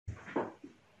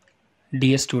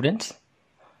Dear students,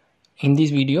 in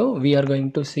this video we are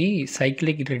going to see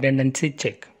cyclic redundancy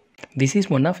check. This is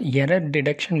one of error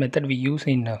detection method we use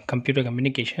in computer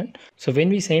communication. So when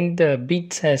we send the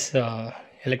bits as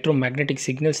electromagnetic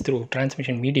signals through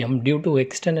transmission medium, due to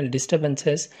external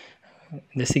disturbances,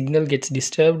 the signal gets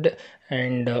disturbed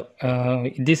and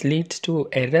this leads to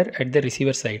error at the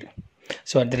receiver side.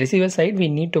 So at the receiver side we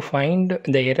need to find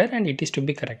the error and it is to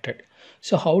be corrected.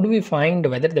 So how do we find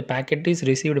whether the packet is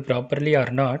received properly or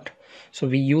not? So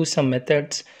we use some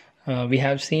methods. We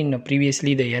have seen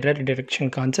previously the error detection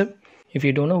concept. If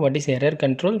you don't know what is error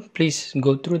control, please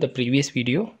go through the previous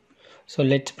video. So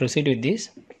let's proceed with this.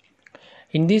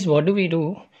 In this, what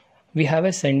do? We have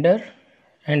a sender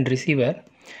and receiver.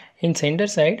 In sender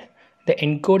side, the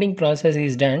encoding process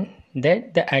is done,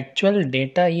 that the actual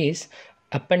data is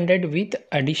appended with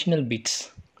additional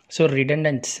bits. So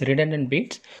redundant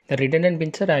bits. The redundant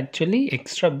bits are actually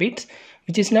extra bits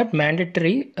which is not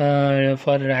mandatory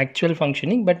for actual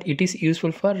functioning, but it is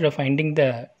useful for finding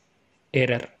the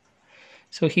error.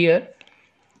 So here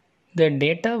the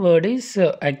data word is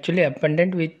actually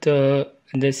appended with the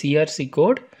CRC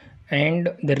code, and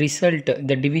the result,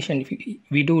 the division,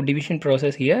 we do division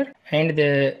process here, and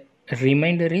the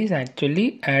remainder is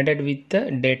actually added with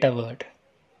the data word.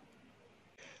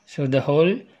 So the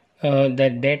whole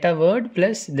the data word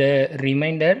plus the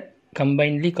remainder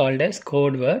combinedly called as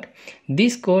code word.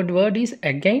 This code word is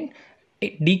again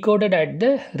decoded at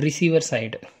the receiver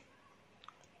side.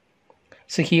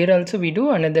 So here also we do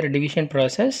another division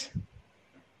process.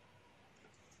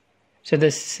 So the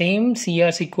same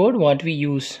CRC code what we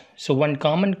use. So one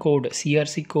common code,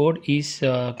 CRC code, is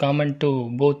common to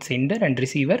both sender and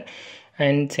receiver,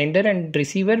 and sender and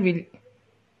receiver will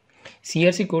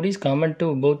CRC code is common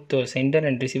to both sender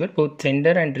and receiver. Both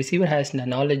sender and receiver has the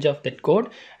knowledge of that code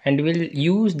and will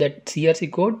use that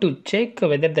CRC code to check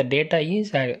whether the data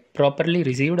is properly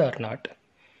received or not.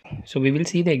 So we will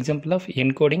see the example of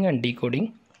encoding and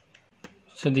decoding.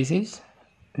 So this is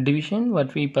division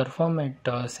what we perform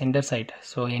at sender side.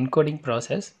 So encoding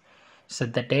process. So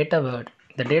the data word,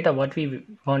 the data what we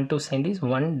want to send is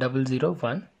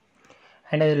 1001,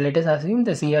 and let us assume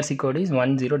the CRC code is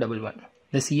 1011.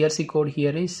 The CRC code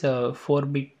here is 4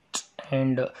 bits,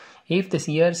 and if the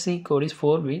CRC code is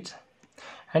 4 bits,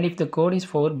 and if the code is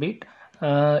 4 bit,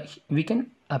 we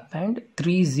can append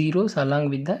 3 zeros along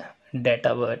with the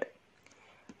data word.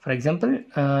 For example,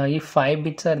 if 5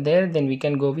 bits are there, then we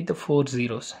can go with the 4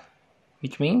 zeros,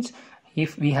 which means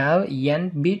if we have n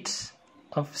bits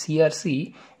of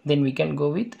CRC, then we can go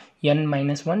with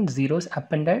n-1 zeros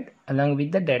appended along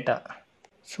with the data.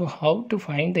 So how to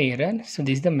find the error? So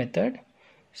this is the method.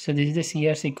 So this is the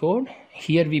CRC code.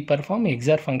 Here we perform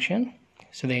XOR function.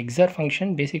 So the XOR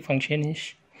function, basic function,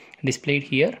 is displayed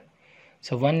here.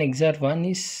 So 1 XOR 1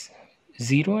 is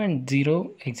 0 and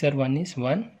 0 XOR 1 is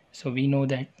 1. So we know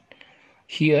that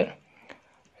here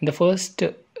the first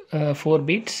 4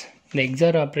 bits, the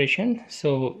XOR operation,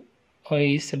 so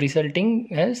is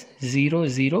resulting as 0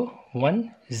 0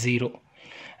 1 0,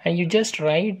 and you just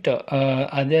write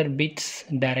other bits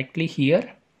directly here.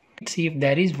 See if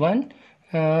there is 1,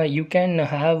 you can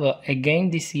have again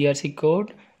the CRC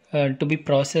code to be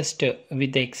processed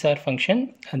with the XOR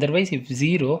function. Otherwise, if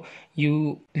 0,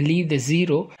 you leave the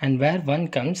 0, and where 1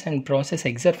 comes and process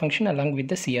XOR function along with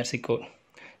the CRC code.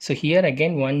 So here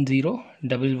again 1 0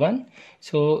 1 1.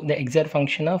 So the XOR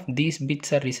function of these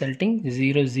bits are resulting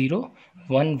 0 0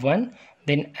 1 1.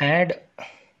 Then add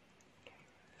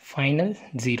final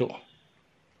 0.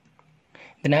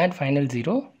 Then add final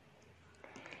 0.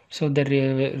 So the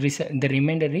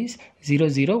remainder is 0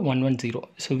 0 1 1 0.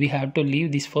 So we have to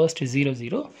leave this first 0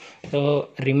 0. So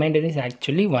remainder is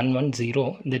actually 1 1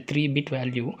 0, the 3-bit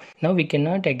value. Now we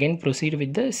cannot again proceed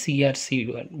with the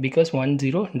CRC word because 1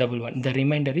 0 1 1. The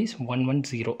remainder is 1 1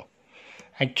 0.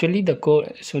 Actually the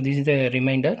code. So this is the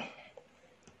remainder.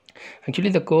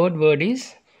 Actually the code word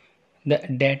is the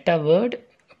data word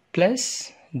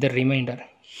plus the remainder.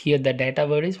 Here the data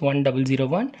word is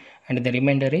 1001 and the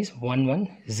remainder is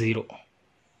 110.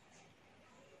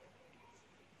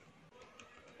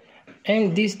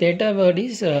 And this data word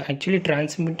is actually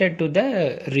transmitted to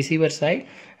the receiver side,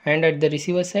 and at the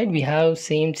receiver side we have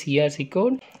same CRC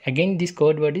code. Again this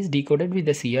code word is decoded with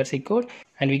the CRC code,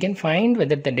 and we can find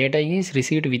whether the data is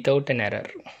received without an error.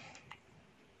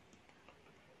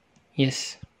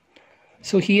 Yes.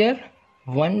 So here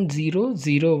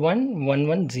 1001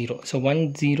 110. So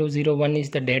 1001 is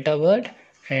the data word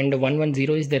and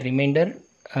 110 is the remainder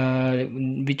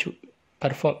which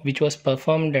was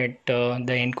performed at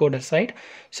the encoder side.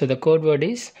 So the code word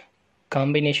is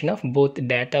combination of both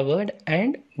data word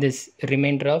and this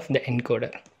remainder of the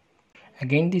encoder.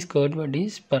 Again, this code word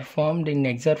is performed in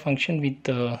XOR function with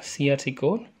CRC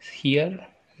code. Here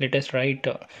let us write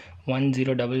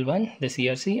 1011 the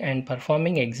CRC and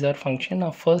performing XOR function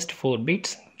of first 4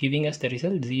 bits, giving us the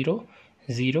result 0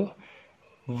 0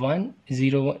 1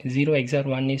 0 0 XOR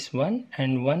 1 is 1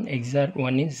 and 1 XOR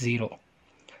 1 is 0.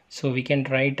 So we can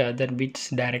write other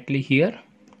bits directly here.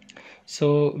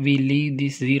 So we leave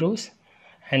these zeros,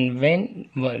 and when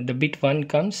the bit 1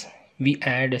 comes, we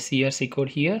add a CRC code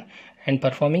here and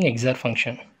performing XOR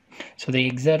function. So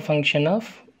the XOR function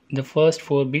of the first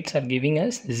 4 bits are giving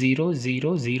us 0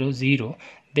 0 0 0.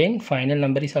 Then final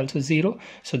number is also 0.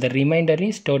 So the remainder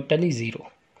is totally 0.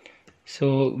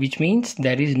 So which means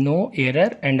there is no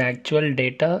error and actual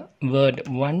data word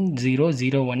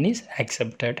 1001 is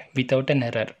accepted without an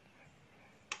error.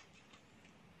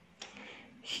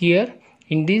 Here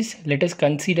in this, let us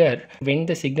consider when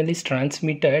the signal is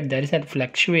transmitted, there is a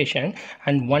fluctuation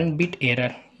and 1 bit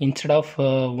error. Instead of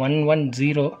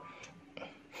 110,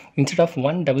 instead of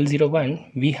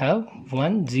 1001, we have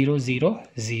 1000.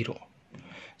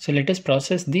 So let us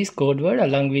process this code word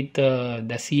along with the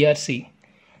CRC.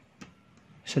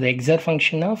 So the XOR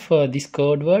function of this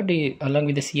code word along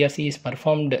with the CRC is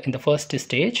performed in the first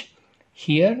stage.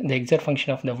 Here the XOR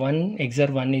function of the 1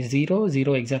 XOR 1 is 0,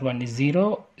 0 XOR 1 is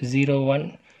 0, 0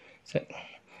 1, so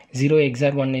 0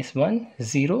 XOR 1 is 1,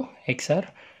 0 XOR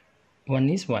 1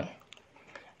 is 1,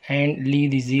 and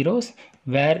leave the zeros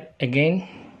where again,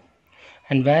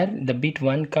 and where the bit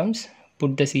 1 comes,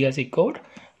 put the CRC code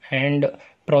and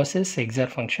process XOR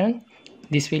function.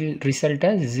 This will result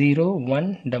as 0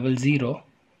 1 0 0,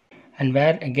 and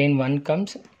where again 1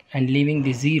 comes and leaving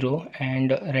the 0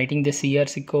 and writing the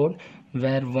CRC code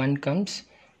where 1 comes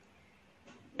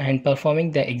and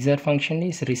performing the XOR function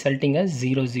is resulting as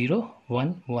 0 0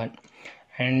 1 1,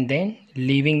 and then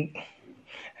leaving,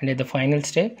 and at the final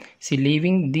step, see,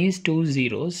 leaving these 2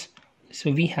 zeros,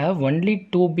 so we have only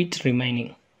 2 bits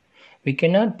remaining. We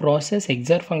cannot process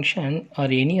XOR function or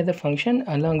any other function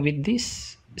along with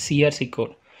this CRC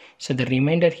code. So the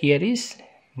remainder here is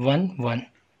 1 1.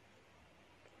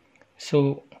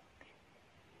 So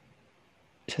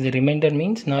the remainder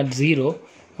means not 0,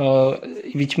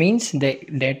 which means the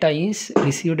data is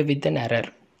received with an error.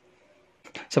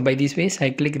 So by this way,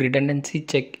 cyclic redundancy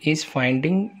check is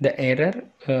finding the error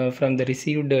from the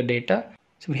received data.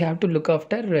 So we have to look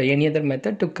after any other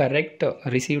method to correct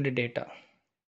received data.